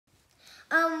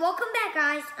Welcome back,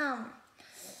 guys.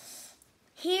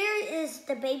 Here is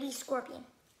the baby scorpion.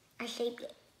 I shaped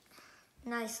it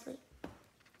nicely.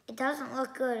 It doesn't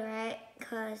look good, right?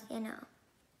 Because,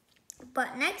 But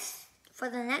for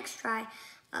the next try,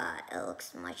 it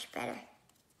looks much better.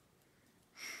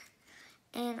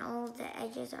 And all the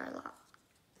edges are locked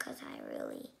because I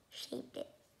really shaped it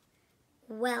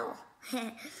well.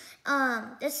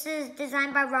 This is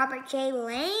designed by Robert J.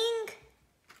 Lang.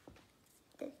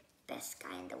 Best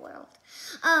guy in the world.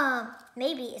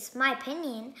 Maybe it's my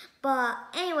opinion, but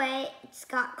anyway, it's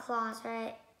got claws,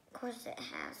 right? Of course it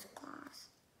has claws.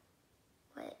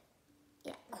 Wait,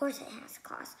 yeah, of course it has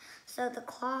claws. So the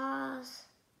claws,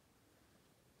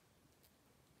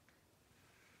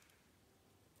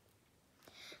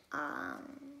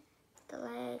 the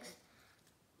legs,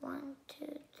 1, 2, 3,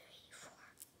 4,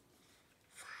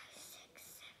 5, 6,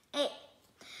 7,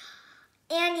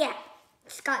 8. And yeah,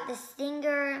 it's got the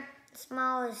stinger. The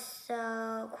smell is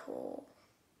so cool.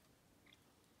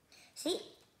 See?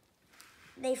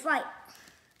 They fight.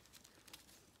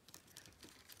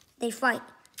 They fight.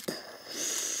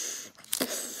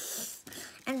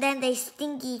 And then they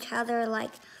sting each other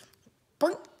like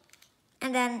boink.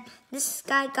 And then this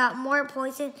guy got more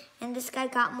poison and this guy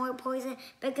got more poison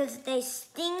because they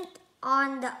stinged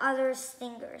on the other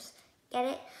stingers. Get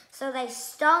it? So they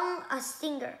stung a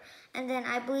stinger. And then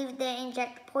I believe they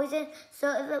inject poison.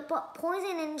 So if they put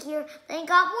poison in here, they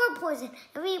got more poison.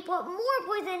 If we put more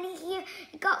poison in here,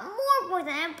 it got more poison.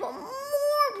 And put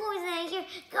more poison in here,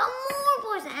 it got more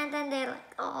poison. And then they're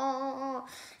like, oh.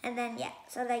 And then, yeah.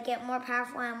 So they get more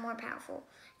powerful and more powerful.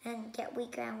 And get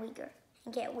weaker and weaker.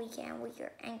 And get weaker and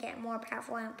weaker. And get more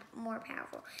powerful and more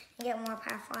powerful. And get more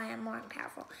powerful and more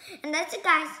powerful. And that's it,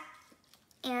 guys.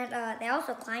 And they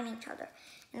also climb each other.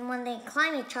 And when they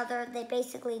climb each other, they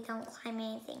basically don't climb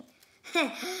anything.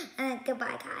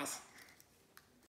 Goodbye, guys.